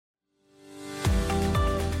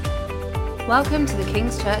Welcome to the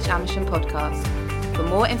King's Church Amersham podcast. For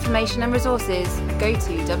more information and resources, go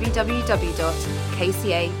to www.kca.church.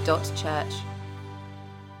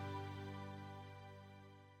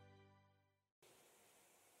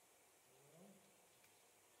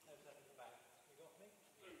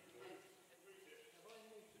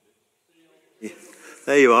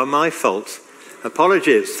 There you are, my fault.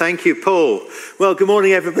 Apologies. Thank you, Paul. Well, good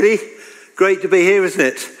morning, everybody. Great to be here, isn't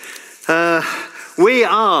it? We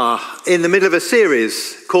are in the middle of a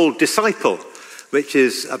series called Disciple, which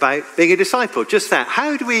is about being a disciple. Just that.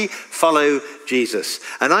 How do we follow Jesus?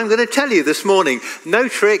 And I'm going to tell you this morning, no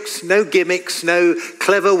tricks, no gimmicks, no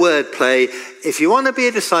clever wordplay. If you want to be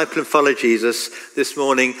a disciple and follow Jesus this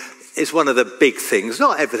morning, it's one of the big things.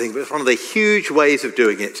 Not everything, but it's one of the huge ways of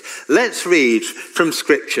doing it. Let's read from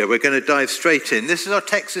Scripture. We're going to dive straight in. This is our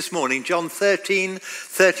text this morning, John 13,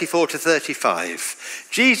 34 to 35.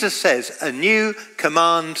 Jesus says, "A new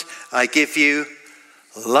command I give you,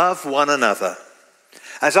 love one another.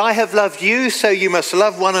 As I have loved you, so you must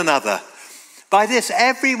love one another. By this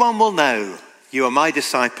everyone will know you are my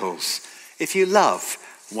disciples, if you love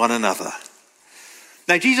one another."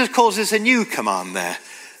 Now Jesus calls this a new command there.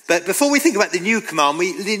 But before we think about the new command,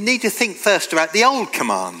 we need to think first about the old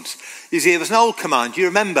command. You see, there was an old command. You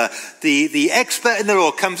remember, the expert in the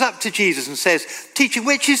law comes up to Jesus and says, "Teacher,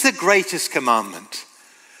 which is the greatest commandment?"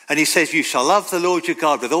 And he says, "You shall love the Lord your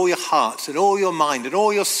God with all your heart and all your mind and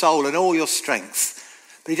all your soul and all your strength."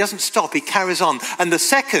 But he doesn't stop, he carries on. And the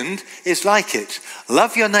second is like it.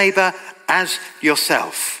 Love your neighbour as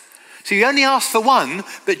yourself. So you only asked for one,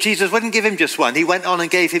 but Jesus wouldn't give him just one. He went on and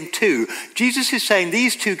gave him two. Jesus is saying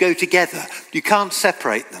these two go together. You can't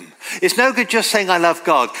separate them. It's no good just saying, "I love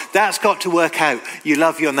God." That's got to work out. You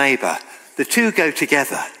love your neighbour. The two go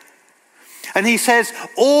together. And he says,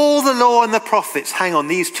 all the law and the prophets hang on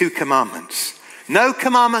these two commandments. No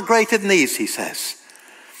commandment greater than these, he says.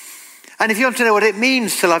 And if you want to know what it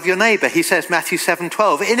means to love your neighbour, he says, Matthew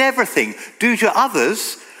 7:12, "In everything, do to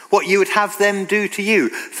others what you would have them do to you.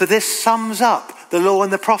 For this sums up the law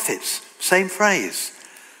and the prophets." Same phrase.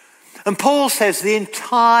 And Paul says the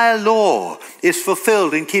entire law is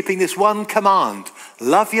fulfilled in keeping this one command.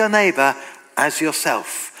 Love your neighbour as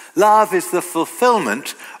yourself. Love is the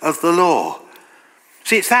fulfillment of the law.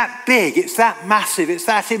 See, it's that big, it's that massive, it's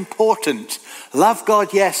that important. Love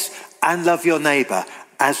God, yes, and love your neighbour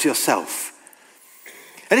as yourself.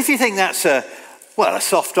 And if you think that's a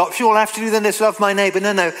soft option, all I have to do then is love my neighbour.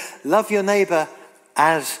 No, love your neighbour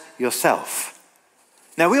as yourself.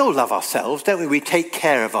 Now, we all love ourselves, don't we? We take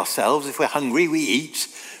care of ourselves. If we're hungry, we eat.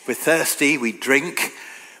 If we're thirsty, we drink.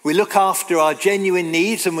 We look after our genuine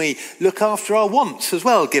needs and we look after our wants as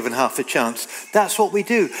well, given half a chance. That's what we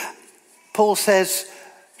do.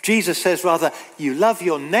 Jesus says rather, you love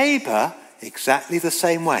your neighbour exactly the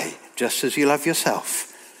same way, just as you love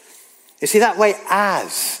yourself. You see, that way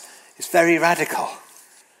as is very radical.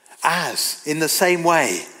 As, in the same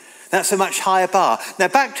way. That's a much higher bar. Now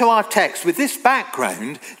back to our text. With this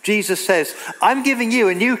background, Jesus says, "I'm giving you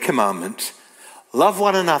a new commandment. Love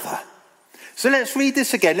one another." So let's read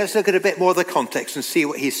this again. Let's look at a bit more of the context and see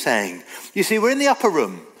what he's saying. You see, we're in the upper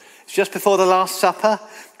room. It's just before the Last Supper.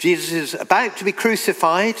 Jesus is about to be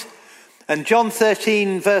crucified. And John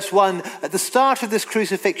 13, verse 1, at the start of this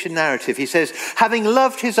crucifixion narrative, he says, having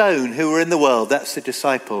loved his own who were in the world, that's the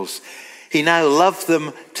disciples, he now loved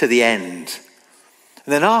them to the end.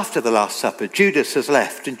 And then after the Last Supper, Judas has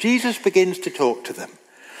left, and Jesus begins to talk to them.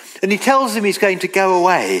 And he tells them he's going to go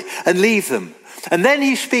away and leave them. And then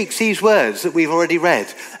he speaks these words that we've already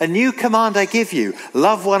read. "A new command I give you,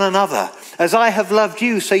 love one another. As I have loved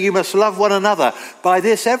you, so you must love one another. By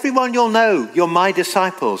this, everyone you'll know you're my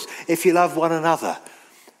disciples, if you love one another."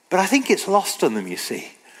 But I think it's lost on them, you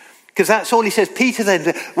see. Because that's all he says. Peter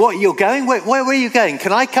then, "What, you're going? Where are you going?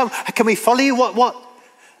 Can I come? Can we follow you? What?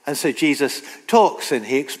 And so Jesus talks and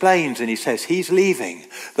he explains and he says he's leaving,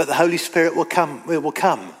 but the Holy Spirit will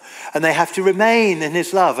come. And they have to remain in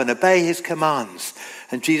his love and obey his commands.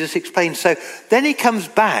 And Jesus explains. So then he comes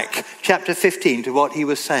back, chapter 15, to what he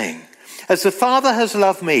was saying. "As the Father has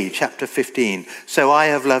loved me," chapter 15, "so I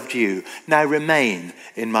have loved you. Now remain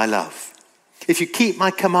in my love. If you keep my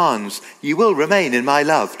commands, you will remain in my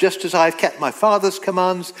love, just as I have kept my Father's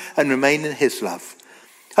commands and remain in his love.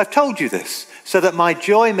 I've told you this, so that my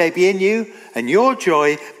joy may be in you and your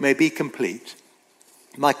joy may be complete.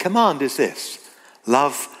 My command is this: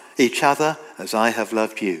 love each other as I have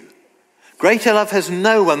loved you. Greater love has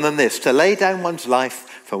no one than this, to lay down one's life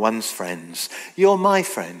for one's friends. You're my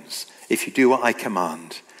friends if you do what I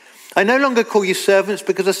command. I no longer call you servants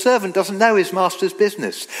because a servant doesn't know his master's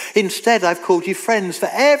business. Instead, I've called you friends, for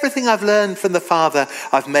everything I've learned from the Father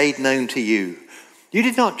I've made known to you. You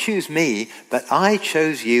did not choose me, but I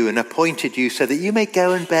chose you and appointed you so that you may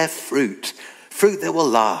go and bear fruit that will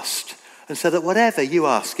last, and so that whatever you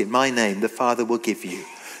ask in my name, the Father will give you.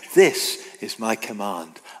 This is my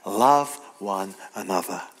command. Love one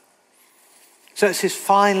another. So it's his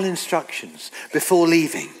final instructions before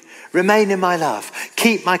leaving. Remain in my love,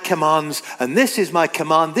 keep my commands, and this is my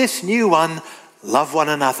command, this new one, love one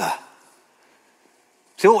another.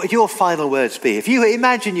 So what would your final words be? If you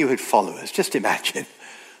imagine you had followers, just imagine.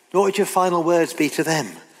 What would your final words be to them?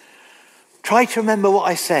 Try to remember what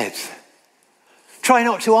I said. Try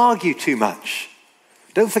not to argue too much.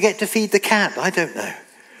 Don't forget to feed the cat, I don't know.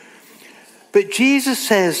 But Jesus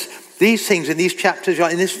says these things in these chapters,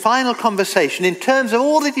 in this final conversation, in terms of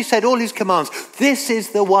all that he said, all his commands, this is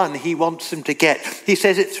the one he wants them to get. He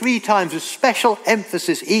says it 3 times with special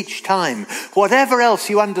emphasis each time. Whatever else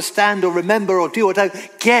you understand or remember or do or don't,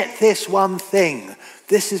 get this one thing.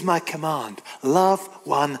 This is my command. Love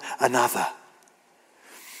one another.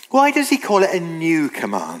 Why does he call it a new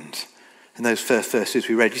command? In those first verses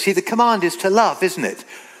we read, you see, the command is to love, isn't it?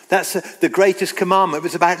 That's the greatest commandment. It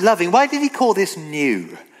was about loving. Why did he call this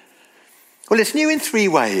new? Well, it's new in 3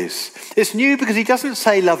 ways. It's new because he doesn't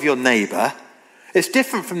say love your neighbour. It's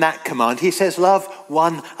different from that command. He says love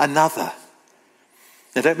one another.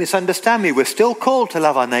 Now, don't misunderstand me. We're still called to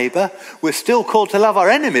love our neighbour. We're still called to love our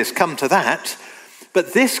enemies, come to that.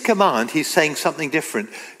 But this command, he's saying something different.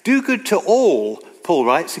 Do good to all, Paul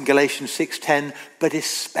writes in Galatians 6:10, but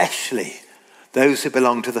especially those who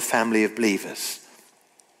belong to the family of believers.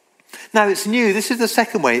 Now it's new. This is the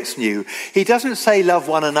second way it's new. He doesn't say love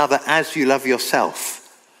one another as you love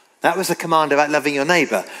yourself. That was a command about loving your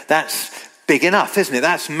neighbour. That's big enough, isn't it?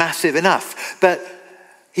 That's massive enough. But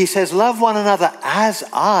he says love one another as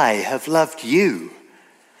I have loved you.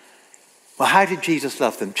 Well, how did Jesus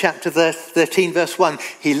love them? Chapter 13 verse 1,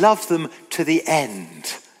 he loved them to the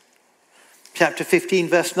end. Chapter 15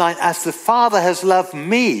 verse 9, as the Father has loved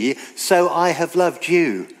me, so I have loved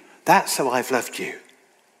you. That's how I've loved you.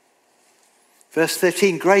 Verse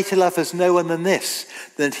 13, greater love has no one than this,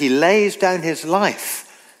 that he lays down his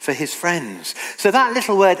life for his friends. So that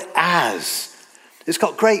little word as, it's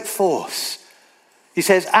got great force. He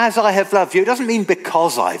says, as I have loved you. It doesn't mean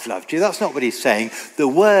because I've loved you. That's not what he's saying. The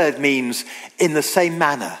word means in the same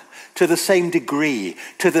manner, to the same degree,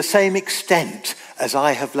 to the same extent as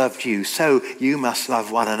I have loved you. So you must love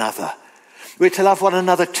one another. We're to love one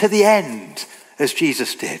another to the end, as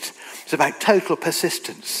Jesus did. It's about total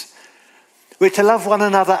persistence. We're to love one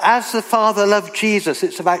another as the Father loved Jesus.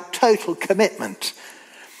 It's about total commitment.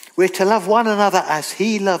 We're to love one another as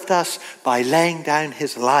he loved us by laying down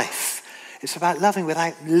his life. It's about loving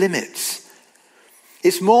without limits.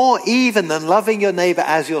 It's more even than loving your neighbour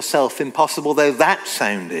as yourself, impossible though that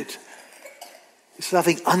sounded. It's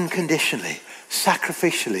loving unconditionally,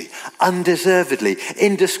 sacrificially, undeservedly,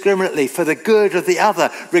 indiscriminately for the good of the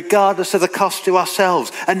other, regardless of the cost to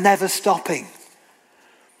ourselves, and never stopping.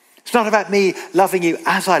 It's not about me loving you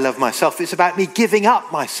as I love myself. It's about me giving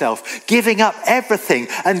up myself, giving up everything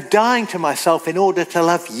and dying to myself in order to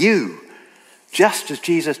love you, just as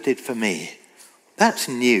Jesus did for me. That's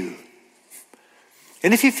new.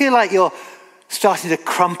 And if you feel like you're starting to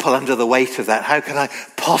crumple under the weight of that, how can I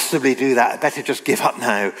possibly do that? I better just give up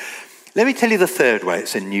now. Let me tell you the third way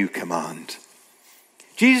it's a new command.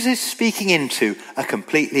 Jesus is speaking into a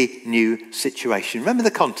completely new situation. Remember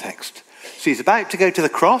the context. So he's about to go to the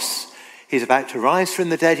cross, he's about to rise from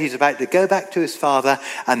the dead, he's about to go back to his Father,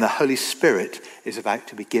 and the Holy Spirit is about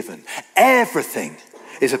to be given. Everything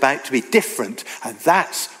is about to be different, and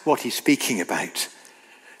that's what he's speaking about.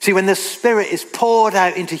 See, when the Spirit is poured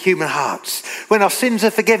out into human hearts, when our sins are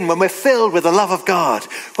forgiven, when we're filled with the love of God,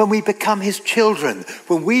 when we become his children,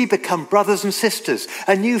 when we become brothers and sisters,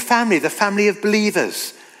 a new family, the family of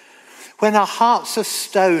believers, when our hearts of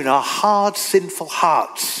stone, our hard, sinful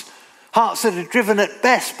hearts that are driven at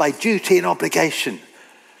best by duty and obligation,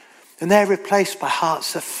 and they're replaced by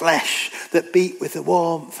hearts of flesh that beat with the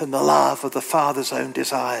warmth and the love of the Father's own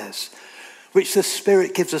desires, which the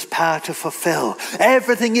Spirit gives us power to fulfill.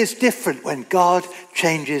 Everything is different when God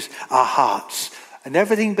changes our hearts, and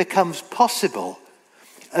everything becomes possible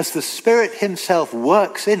as the Spirit himself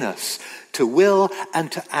works in us to will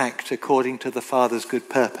and to act according to the Father's good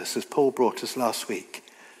purpose, as Paul brought us last week.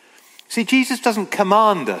 See, Jesus doesn't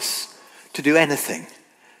command us to do anything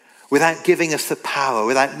without giving us the power,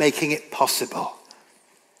 without making it possible.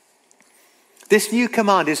 This new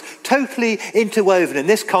command is totally interwoven in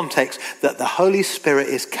this context that the Holy Spirit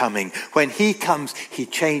is coming. When he comes, he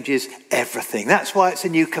changes everything. That's why it's a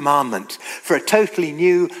new commandment, for a totally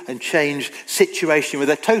new and changed situation with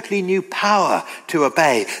a totally new power to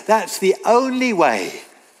obey. That's the only way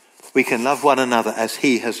we can love one another as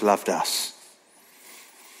he has loved us.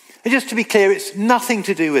 And just to be clear, it's nothing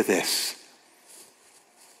to do with this.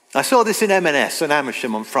 I saw this in M&S and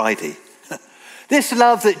Amersham on Friday. This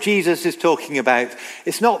love that Jesus is talking about,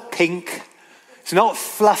 it's not pink, it's not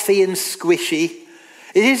fluffy and squishy,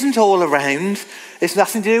 it isn't all around, it's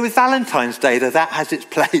nothing to do with Valentine's Day, though that has its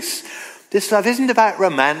place. This love isn't about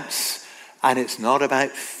romance, and it's not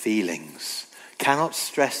about feelings. Cannot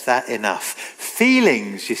stress that enough.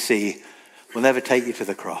 Feelings, you see, will never take you to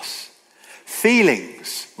the cross.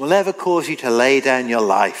 Feelings will never cause you to lay down your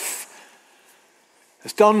life.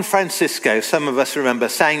 As Don Francisco, some of us remember,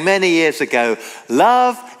 sang many years ago,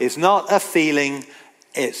 love is not a feeling,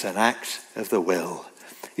 it's an act of the will.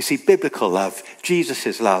 You see, biblical love,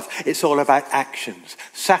 Jesus' love, it's all about actions,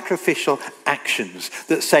 sacrificial actions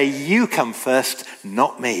that say, you come first,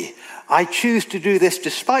 not me. I choose to do this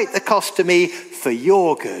despite the cost to me for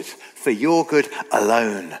your good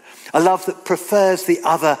alone. A love that prefers the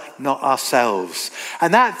other, not ourselves.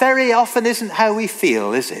 And that very often isn't how we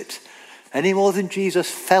feel, is it? Any more than Jesus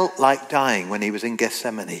felt like dying when he was in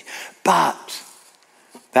Gethsemane. But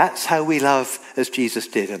that's how we love as Jesus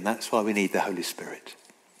did, and that's why we need the Holy Spirit.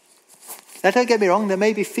 Now, don't get me wrong, there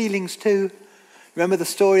may be feelings too. Remember the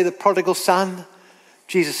story of the prodigal son?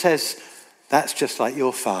 Jesus says, that's just like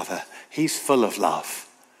your father. He's full of love,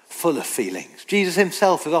 full of feelings. Jesus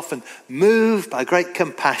himself was often moved by great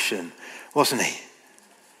compassion, wasn't he?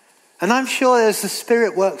 And I'm sure as the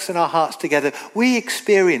Spirit works in our hearts together, we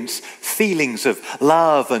experience feelings of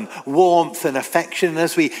love and warmth and affection. And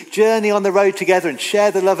as we journey on the road together and share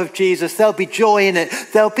the love of Jesus, there'll be joy in it.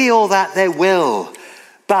 There'll be all that, there will.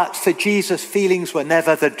 But for Jesus, feelings were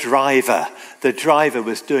never the driver. The driver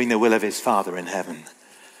was doing the will of his Father in heaven.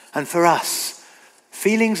 And for us,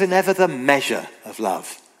 feelings are never the measure of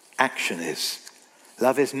love. Action is.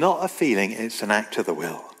 Love is not a feeling, it's an act of the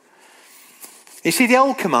will. You see, the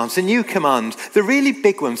old commands, the new commands, the really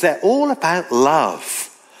big ones, they're all about love.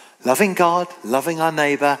 Loving God, loving our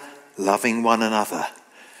neighbour, loving one another.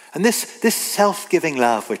 And this self-giving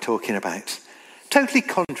love we're talking about, totally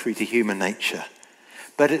contrary to human nature,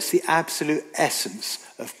 but it's the absolute essence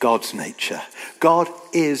of God's nature. God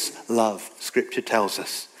is love, Scripture tells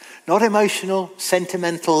us. Not emotional,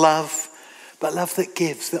 sentimental love, but love that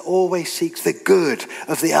gives, that always seeks the good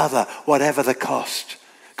of the other, whatever the cost.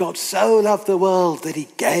 God so loved the world that he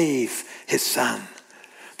gave his son.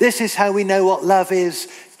 This is how we know what love is.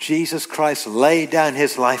 Jesus Christ laid down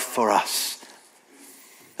his life for us.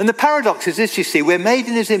 And the paradox is this, you see, we're made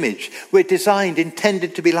in his image. We're designed,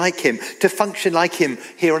 intended to be like him, to function like him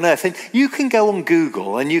here on earth. And you can go on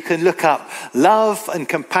Google and you can look up love and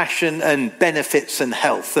compassion and benefits and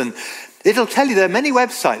health. And it'll tell you there are many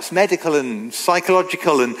websites, medical and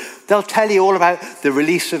psychological, and they'll tell you all about the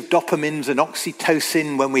release of dopamines and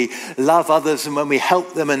oxytocin when we love others and when we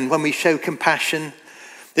help them and when we show compassion.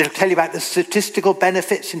 It'll tell you about the statistical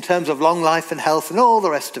benefits in terms of long life and health and all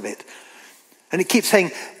the rest of it. And it keeps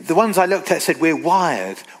saying, the ones I looked at said we're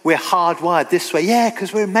hardwired this way. Yeah,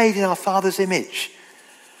 because we're made in our Father's image.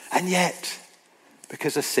 And yet,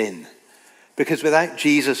 because of sin, because without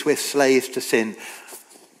Jesus we're slaves to sin,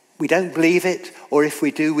 we don't believe it, or if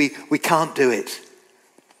we do, we can't do it.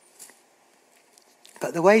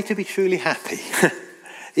 But the way to be truly happy,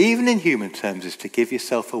 even in human terms, is to give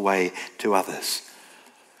yourself away to others.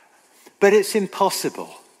 But it's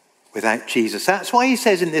impossible without Jesus. That's why he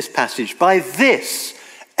says in this passage, by this,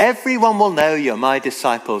 everyone will know you're my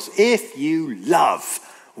disciples if you love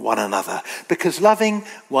one another. Because loving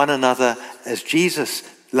one another as Jesus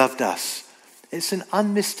loved us, it's an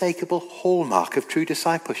unmistakable hallmark of true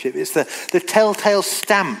discipleship. It's the telltale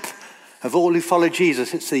stamp of all who follow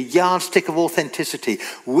Jesus. It's the yardstick of authenticity.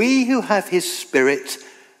 We who have his Spirit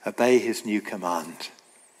obey his new command.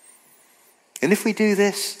 And if we do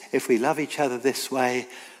this, if we love each other this way,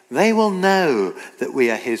 they will know that we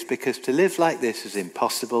are his, because to live like this is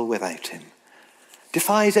impossible without him.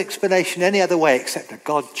 Defies explanation any other way except a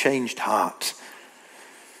God-changed heart.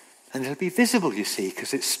 And it'll be visible, you see,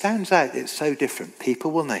 because it stands out. It's so different.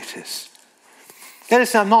 People will notice. Now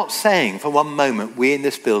listen, I'm not saying for one moment we in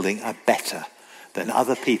this building are better than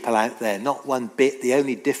other people out there. Not one bit. The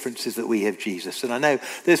only difference is that we have Jesus. And I know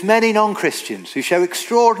there's many non-Christians who show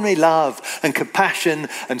extraordinary love and compassion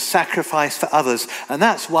and sacrifice for others. And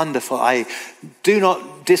that's wonderful. I do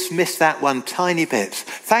not dismiss that one tiny bit.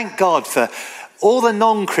 Thank God for all the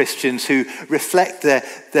non-Christians who reflect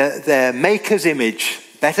their maker's image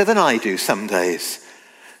better than I do some days.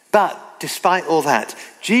 But despite all that,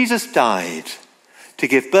 Jesus died to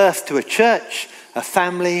give birth to a church, a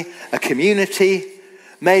family, a community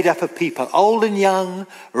made up of people old and young,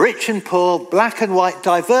 rich and poor, black and white,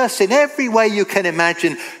 diverse in every way you can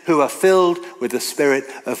imagine, who are filled with the Spirit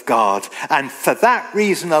of God. And for that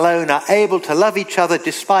reason alone are able to love each other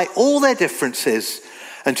despite all their differences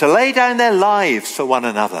and to lay down their lives for one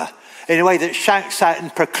another in a way that shouts out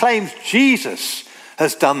and proclaims Jesus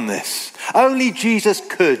has done this. Only Jesus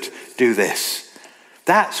could do this.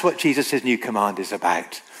 That's what Jesus' new command is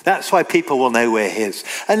about. That's why people will know we're his.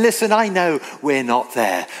 And listen, I know we're not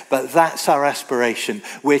there, but that's our aspiration.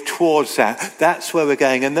 We're towards that. That's where we're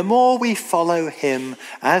going. And the more we follow him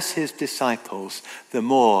as his disciples, the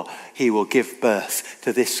more he will give birth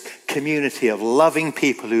to this community of loving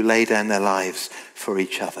people who lay down their lives for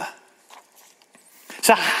each other.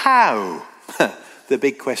 So how, the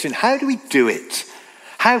big question, how do we do it?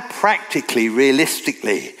 How practically,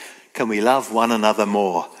 realistically, can we love one another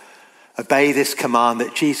more? Obey this command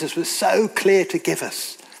that Jesus was so clear to give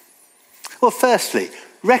us. Well, firstly,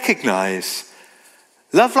 recognize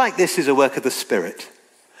love like this is a work of the Spirit.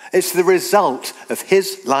 It's the result of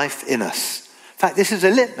his life in us. In fact, this is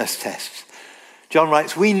a litmus test. John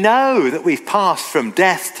writes, we know that we've passed from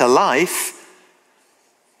death to life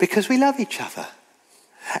because we love each other.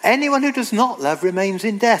 Anyone who does not love remains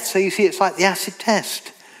in death. So you see, it's like the acid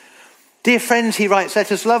test. Dear friends, he writes,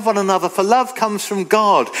 let us love one another, for love comes from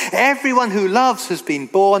God. Everyone who loves has been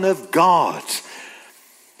born of God.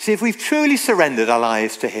 See, if we've truly surrendered our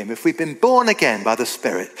lives to him, if we've been born again by the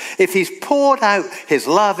Spirit, if he's poured out his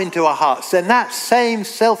love into our hearts, then that same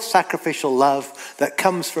self-sacrificial love that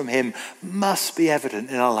comes from him must be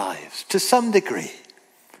evident in our lives to some degree.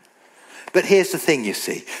 But here's the thing, you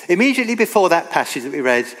see. Immediately before that passage that we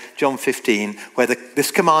read, John 15, where this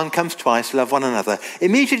command comes twice, love one another,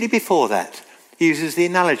 immediately before that, he uses the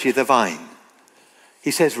analogy of the vine.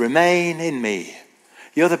 He says, remain in me.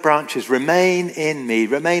 The other branches, remain in me,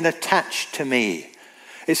 remain attached to me.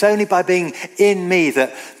 It's only by being in me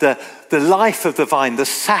that the life of the vine, the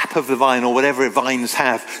sap of the vine, or whatever vines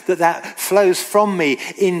have, that flows from me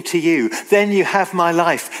into you. Then you have my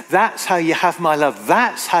life. That's how you have my love.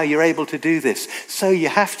 That's how you're able to do this. So you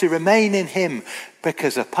have to remain in him,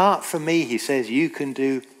 because apart from me, he says, you can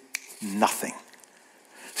do nothing.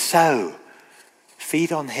 So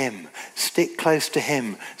feed on him, stick close to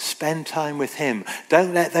him, spend time with him.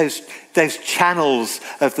 Don't let those channels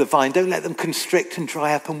of the vine, don't let them constrict and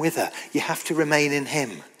dry up and wither. You have to remain in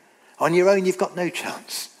him. On your own, you've got no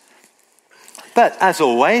chance. But as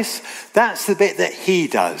always, that's the bit that he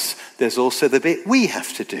does. There's also the bit we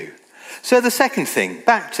have to do. So the second thing,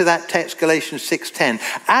 back to that text, Galatians 6:10,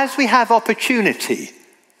 as we have opportunity,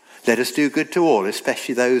 let us do good to all,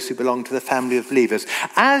 especially those who belong to the family of believers.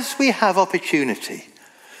 As we have opportunity.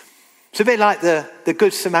 It's a bit like the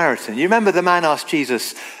Good Samaritan. You remember the man asked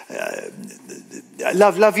Jesus,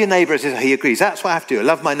 love your neighbour as he agrees. That's what I have to do. I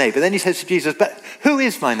love my neighbour. Then he says to Jesus, but who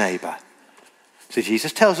is my neighbour? So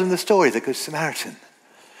Jesus tells him the story of the Good Samaritan.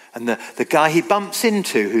 And the guy he bumps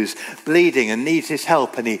into who's bleeding and needs his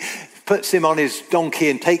help, and he puts him on his donkey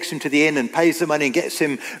and takes him to the inn and pays the money and gets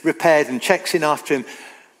him repaired and checks in after him.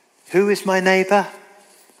 Who is my neighbour?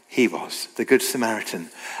 He was, the Good Samaritan.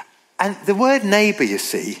 And the word neighbour, you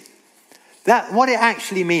see, that what it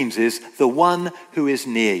actually means is the one who is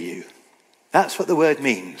near you. That's what the word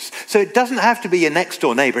means. So it doesn't have to be your next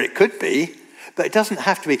door neighbour. It could be, but it doesn't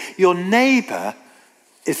have to be. Your neighbour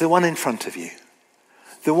is the one in front of you.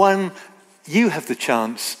 The one you have the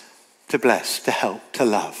chance to bless, to help, to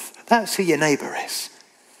love. That's who your neighbour is.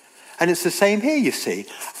 And it's the same here, you see,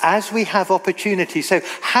 as we have opportunity. So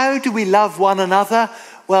how do we love one another?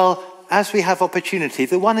 Well, as we have opportunity,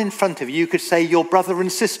 the one in front of you could say your brother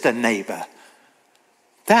and sister neighbour.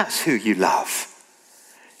 That's who you love.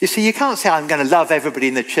 You see, you can't say, I'm going to love everybody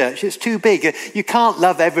in the church. It's too big. You can't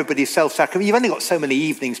love everybody self-sacrifice. You've only got so many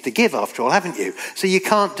evenings to give after all, haven't you? So you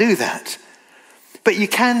can't do that. But you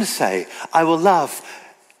can say, I will love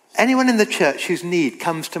anyone in the church whose need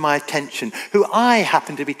comes to my attention, who I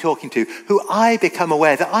happen to be talking to, who I become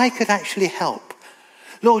aware that I could actually help.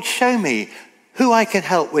 Lord, show me who I can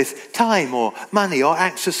help with time or money or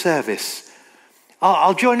acts of service.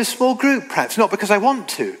 I'll join a small group, perhaps, not because I want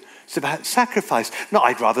to. It's about sacrifice. No,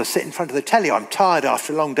 I'd rather sit in front of the telly. I'm tired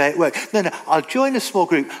after a long day at work. No, I'll join a small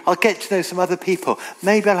group. I'll get to know some other people.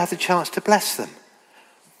 Maybe I'll have the chance to bless them.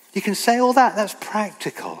 You can say all that. That's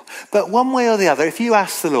practical. But one way or the other, if you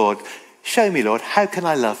ask the Lord, show me, Lord, how can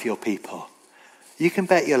I love your people? You can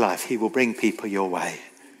bet your life he will bring people your way.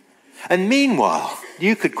 And meanwhile,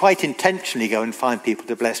 you could quite intentionally go and find people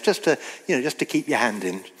to bless, just to keep your hand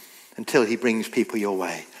in until he brings people your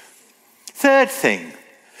way. Third thing,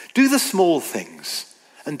 do the small things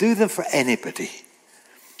and do them for anybody.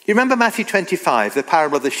 You remember Matthew 25, the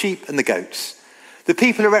parable of the sheep and the goats? The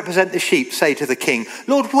people who represent the sheep say to the king,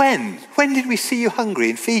 "Lord, when? When did we see you hungry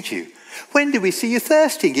and feed you? When did we see you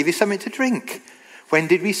thirsty and give you something to drink? When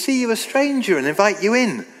did we see you a stranger and invite you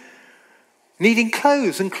in? Needing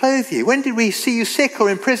clothes and clothe you? When did we see you sick or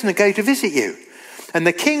in prison and go to visit you?" And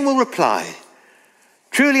the king will reply,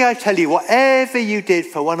 "Truly I tell you, whatever you did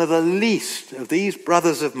for one of the least of these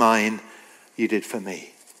brothers of mine, you did for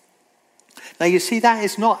me." Now you see, that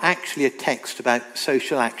is not actually a text about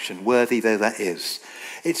social action, worthy though that is.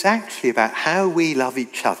 It's actually about how we love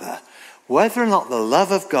each other, whether or not the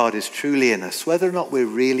love of God is truly in us, whether or not we're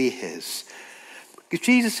really his. Because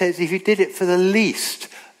Jesus says, if you did it for the least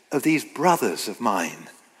of these brothers of mine,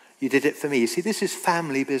 you did it for me. You see, this is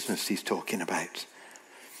family business he's talking about.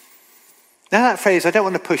 Now that phrase, I don't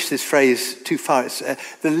want to push this phrase too far. It's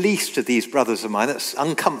the least of these brothers of mine. That's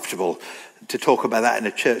uncomfortable to talk about that in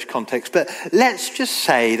a church context. But let's just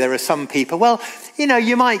say there are some people, well,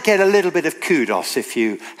 you might get a little bit of kudos if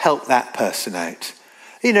you help that person out.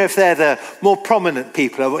 If they're the more prominent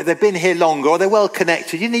people, or they've been here longer, or they're well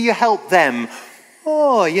connected, you help them.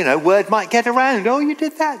 Oh, word might get around. Oh, you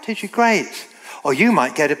did that, did you? Great. Or you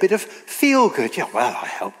might get a bit of feel good. Yeah, well, I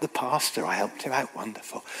helped the pastor. I helped him out.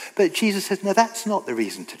 Wonderful. But Jesus says, no, that's not the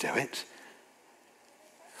reason to do it.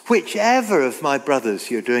 Whichever of my brothers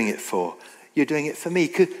you're doing it for, you're doing it for me,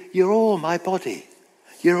 because you're all my body.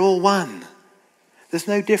 You're all one. There's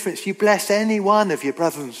no difference. You bless any one of your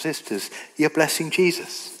brothers and sisters, you're blessing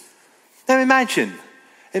Jesus. Now imagine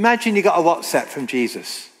you got a WhatsApp from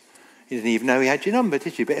Jesus. You didn't even know he had your number,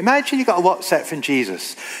 did you? But imagine you got a WhatsApp from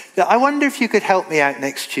Jesus. I wonder if you could help me out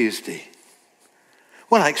next Tuesday.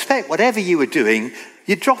 Well, I expect whatever you were doing,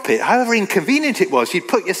 you'd drop it. However inconvenient it was, you'd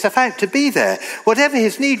put yourself out to be there. Whatever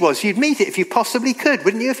his need was, you'd meet it if you possibly could,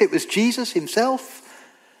 wouldn't you, if it was Jesus himself?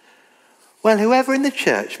 Well, whoever in the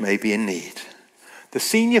church may be in need, the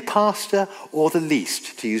senior pastor or the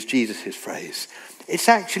least, to use Jesus' phrase, it's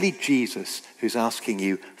actually Jesus who's asking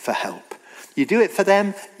you for help. You do it for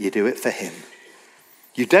them, you do it for him.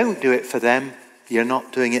 You don't do it for them, you're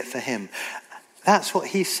not doing it for him. That's what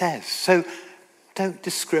he says. So don't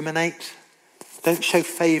discriminate. Don't show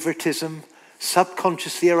favoritism,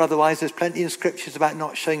 subconsciously or otherwise. There's plenty in scriptures about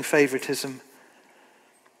not showing favoritism.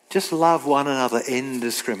 Just love one another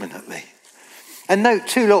indiscriminately. And note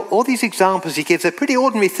too, look, all these examples he gives are pretty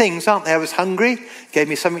ordinary things, aren't they? I was hungry, gave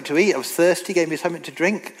me something to eat. I was thirsty, gave me something to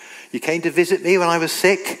drink. You came to visit me when I was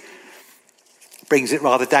sick. Brings it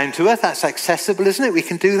rather down to earth. That's accessible, isn't it? We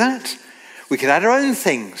can do that. We can add our own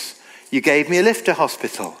things. You gave me a lift to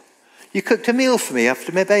hospital. You cooked a meal for me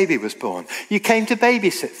after my baby was born. You came to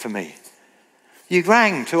babysit for me. You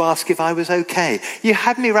rang to ask if I was okay. You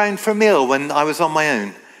had me round for a meal when I was on my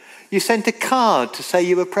own. You sent a card to say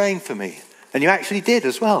you were praying for me. And you actually did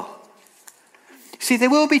as well. See, there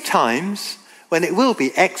will be times when it will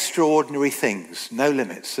be extraordinary things, no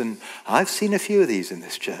limits. And I've seen a few of these in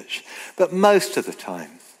this church. But most of the time,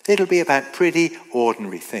 it'll be about pretty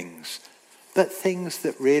ordinary things. But things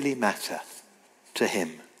that really matter to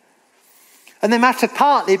him. And they matter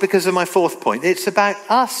partly because of my fourth point. It's about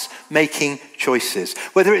us making choices.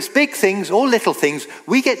 Whether it's big things or little things,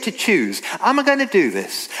 we get to choose. Am I going to do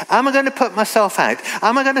this? Am I going to put myself out?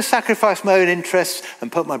 Am I going to sacrifice my own interests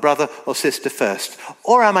and put my brother or sister first?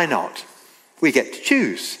 Or am I not? We get to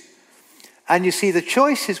choose. And you see, the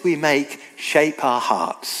choices we make shape our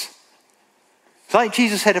hearts. It's like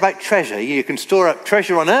Jesus said about treasure. You can store up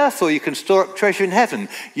treasure on earth or you can store up treasure in heaven.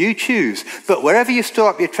 You choose. But wherever you store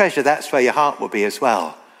up your treasure, that's where your heart will be as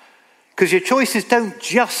well. Because your choices don't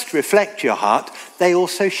just reflect your heart, they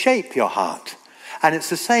also shape your heart. And it's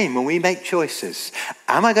the same when we make choices.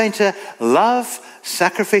 Am I going to love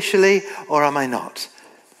sacrificially or am I not?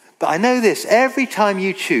 But I know this, every time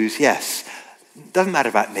you choose, yes, doesn't matter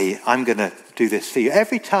about me, I'm going to do this for you.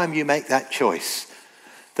 Every time you make that choice,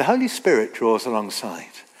 the Holy Spirit draws alongside.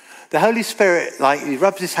 The Holy Spirit, he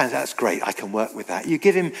rubs his hands, that's great, I can work with that. You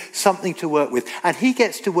give him something to work with, and he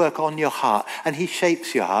gets to work on your heart, and he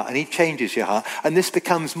shapes your heart, and he changes your heart, and this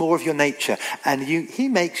becomes more of your nature, and he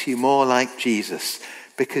makes you more like Jesus,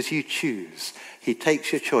 because you choose. He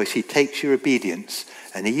takes your choice, he takes your obedience,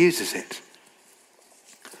 and he uses it.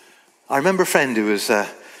 I remember a friend who was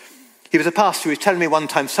he was a pastor who was telling me one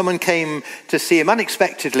time someone came to see him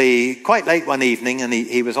unexpectedly quite late one evening, and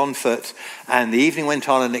he was on foot, and the evening went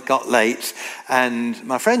on and it got late, and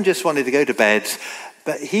my friend just wanted to go to bed,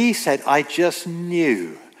 but he said, I just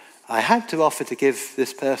knew I had to offer to give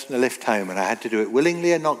this person a lift home, and I had to do it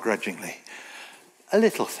willingly and not grudgingly. A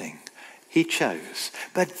little thing. He chose.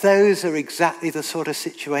 But those are exactly the sort of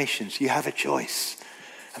situations you have a choice.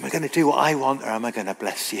 Am I going to do what I want, or am I going to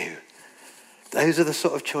bless you? Those are the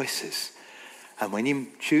sort of choices. And when you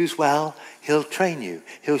choose well, he'll train you.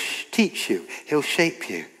 He'll teach you. He'll shape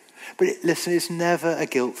you. But listen, it's never a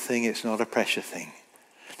guilt thing. It's not a pressure thing.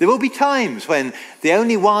 There will be times when the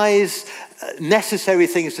only wise, necessary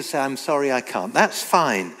thing is to say, I'm sorry, I can't. That's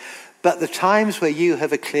fine. But the times where you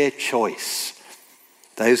have a clear choice,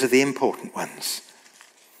 those are the important ones,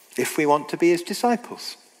 if we want to be his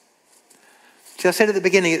disciples. So I said at the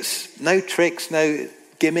beginning, it's no tricks, no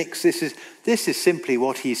gimmicks. This is simply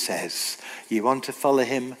what he says. You want to follow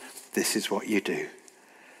him, this is what you do.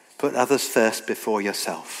 Put others first before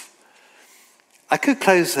yourself. I could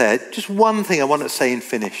close there. Just one thing I want to say and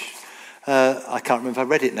finish. I can't remember if I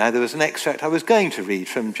read it now. There was an extract I was going to read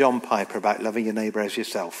from John Piper about loving your neighbour as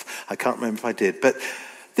yourself. I can't remember if I did. But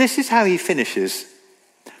this is how he finishes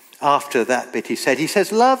after that bit. He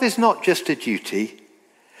says, love is not just a duty.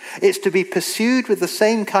 It's to be pursued with the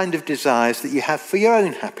same kind of desires that you have for your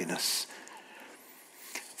own happiness.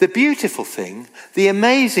 The beautiful thing, the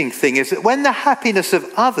amazing thing is that when the happiness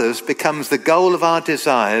of others becomes the goal of our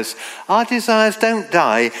desires don't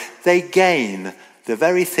die, they gain the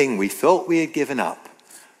very thing we thought we had given up,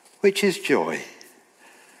 which is joy.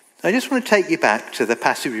 I just want to take you back to the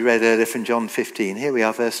passage we read earlier from John 15. Here we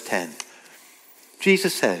are, verse 10.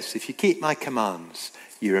 Jesus says, if you keep my commands,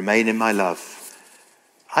 you remain in my love.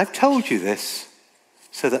 I've told you this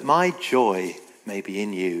so that my joy may be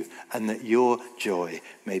in you and that your joy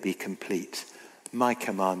may be complete. My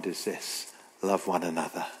command is this, love one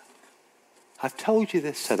another. I've told you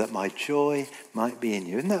this so that my joy might be in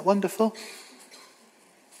you. Isn't that wonderful?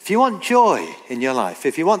 If you want joy in your life,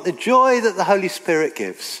 if you want the joy that the Holy Spirit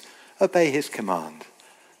gives, obey his command,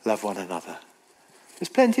 love one another. There's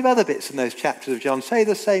plenty of other bits in those chapters of John. Say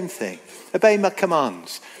the same thing. Obey my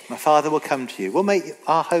commands. My Father will come to you. We'll make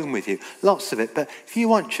our home with you. Lots of it. But if you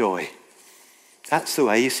want joy, that's the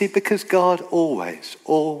way. You see, because God always,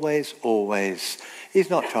 he's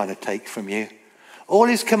not trying to take from you. All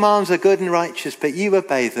his commands are good and righteous, but you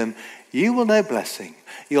obey them. You will know blessing.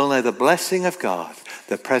 You'll know the blessing of God,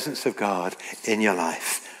 the presence of God in your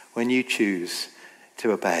life when you choose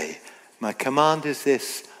to obey. My command is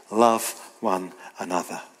this, love one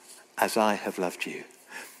another as I have loved you.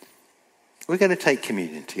 We're going to take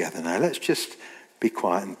communion together now. Let's just be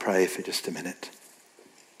quiet and pray for just a minute.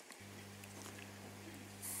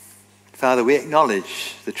 Father, we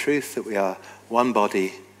acknowledge the truth that we are one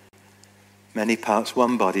body, many parts,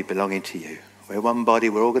 one body belonging to you. We're one body,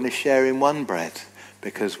 we're all going to share in one bread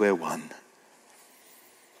because we're one.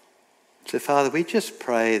 So Father, we just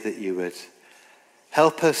pray that you would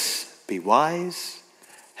help us be wise,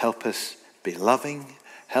 help us be loving,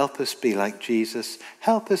 help us be like Jesus,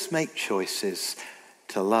 help us make choices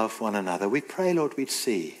to love one another. We pray, Lord, we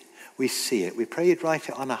see it. We pray you'd write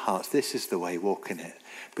it on our hearts. This is the way, walk in it.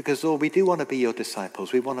 Because, Lord, we do want to be your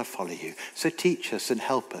disciples. We want to follow you. So teach us and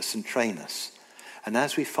help us and train us. And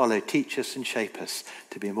as we follow, teach us and shape us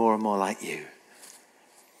to be more and more like you.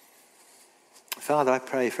 Father, I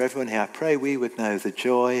pray for everyone here. I pray we would know the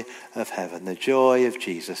joy of heaven, the joy of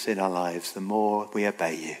Jesus in our lives, the more we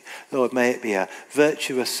obey you. Lord, may it be a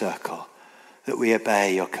virtuous circle that we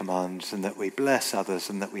obey your commands and that we bless others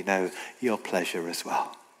and that we know your pleasure as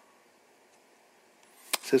well.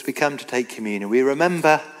 So as we come to take communion, we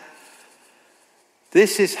remember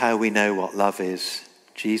this is how we know what love is.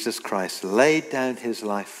 Jesus Christ laid down his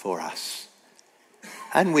life for us.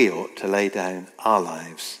 And we ought to lay down our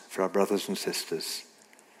lives for our brothers and sisters.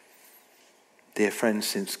 Dear friends,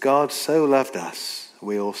 since God so loved us,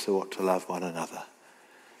 we also ought to love one another.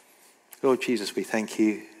 Lord Jesus, we thank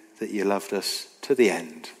you that you loved us to the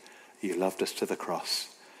end. You loved us to the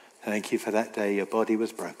cross. Thank you for that day your body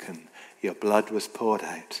was broken. Your blood was poured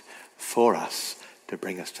out for us to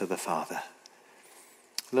bring us to the Father.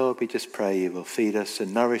 Lord, we just pray you will feed us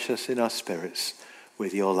and nourish us in our spirits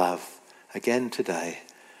with your love again today,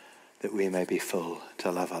 that we may be full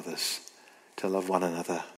to love others, to love one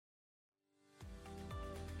another.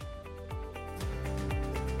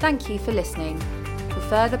 Thank you for listening. For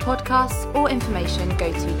further podcasts or information,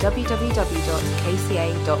 go to www.kca.church.